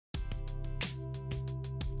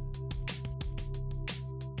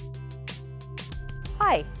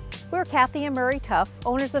Hi, we're Kathy and Murray Tuff,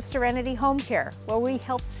 owners of Serenity Homecare, where we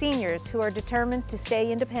help seniors who are determined to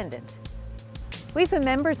stay independent. We've been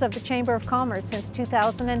members of the Chamber of Commerce since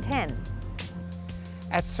 2010.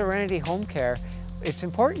 At Serenity Homecare, it's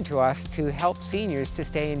important to us to help seniors to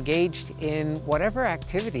stay engaged in whatever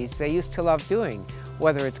activities they used to love doing.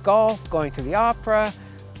 Whether it's golf, going to the opera,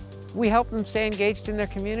 we help them stay engaged in their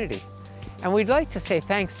community. And we'd like to say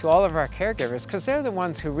thanks to all of our caregivers because they're the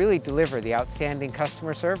ones who really deliver the outstanding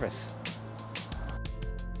customer service.